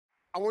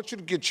I want you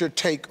to get your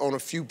take on a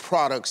few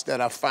products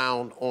that I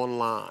found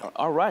online.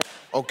 All right.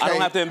 Okay. I don't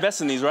have to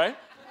invest in these, right?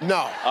 No.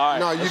 All right,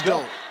 no, you let's go.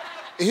 don't.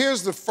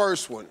 Here's the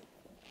first one.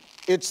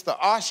 It's the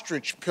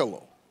Ostrich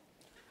pillow.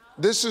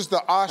 This is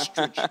the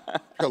Ostrich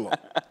pillow.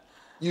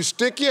 You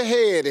stick your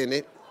head in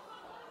it,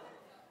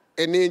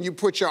 and then you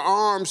put your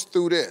arms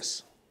through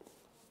this.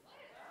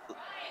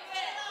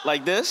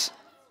 Like this?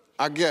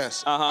 I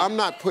guess. I'm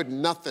not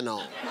putting nothing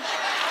on.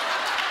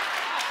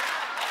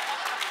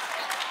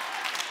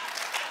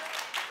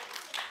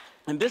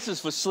 And this is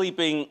for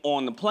sleeping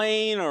on the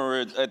plane or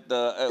at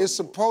the... It's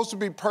supposed to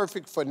be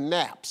perfect for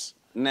naps.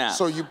 Naps.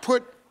 So you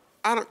put,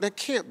 that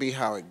can't be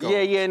how it goes.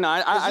 Yeah, no,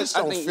 I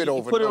don't think fit you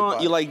over put it nobody.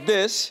 on, you like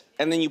this,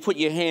 and then you put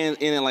your hand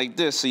in it like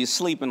this, so you're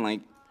sleeping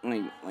like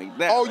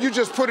that. Oh, you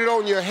just put it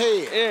on your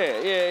head?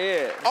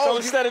 Yeah. Oh, so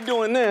instead of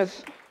doing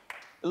this,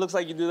 it looks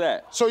like you do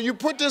that. So you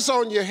put this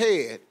on your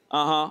head.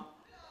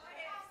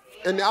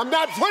 And I'm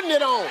not putting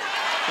it on.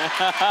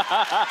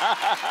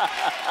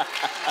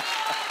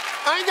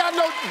 I ain't got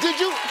no, did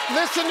you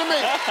listen to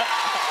me?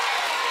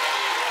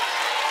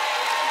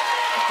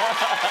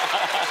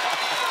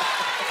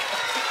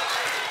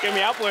 Give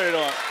me, I'll put it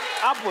on.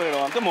 I'll put it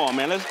on. Come on,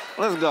 man, let's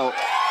go.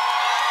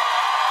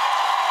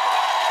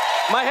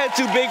 My head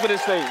too big for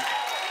this thing.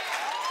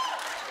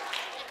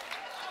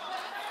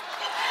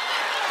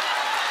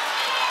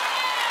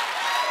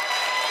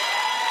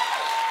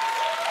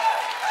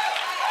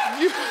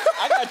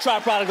 I gotta try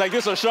products like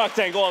this on Shark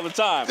Tank all the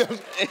time.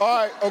 All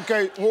right,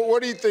 okay. Well,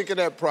 what do you think of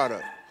that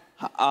product?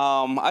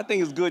 I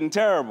think it's good and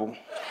terrible.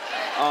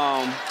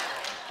 I'm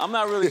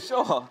not really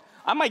sure.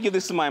 I might give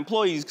this to my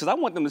employees because I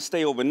want them to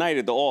stay overnight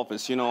at the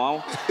office, you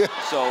know?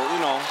 So,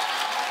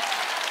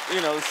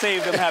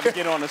 save them having to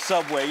get on the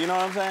subway, you know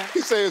what I'm saying?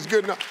 He say it's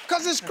good enough.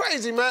 Because it's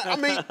crazy, man. I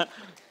mean,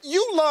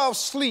 you love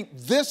sleep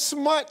this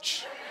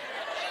much?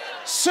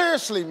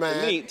 Seriously,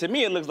 man. To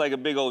me, it looks like a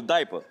big old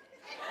diaper.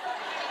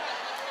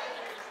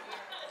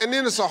 And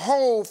then it's a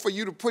hole for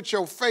you to put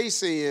your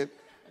face in.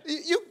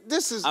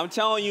 This is... I'm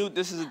telling you,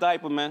 this is a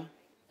diaper, man.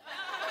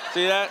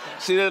 See that?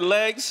 See the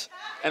legs?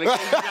 And in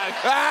case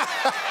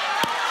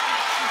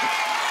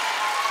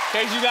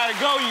you gotta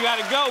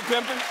go,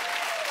 pimpin'.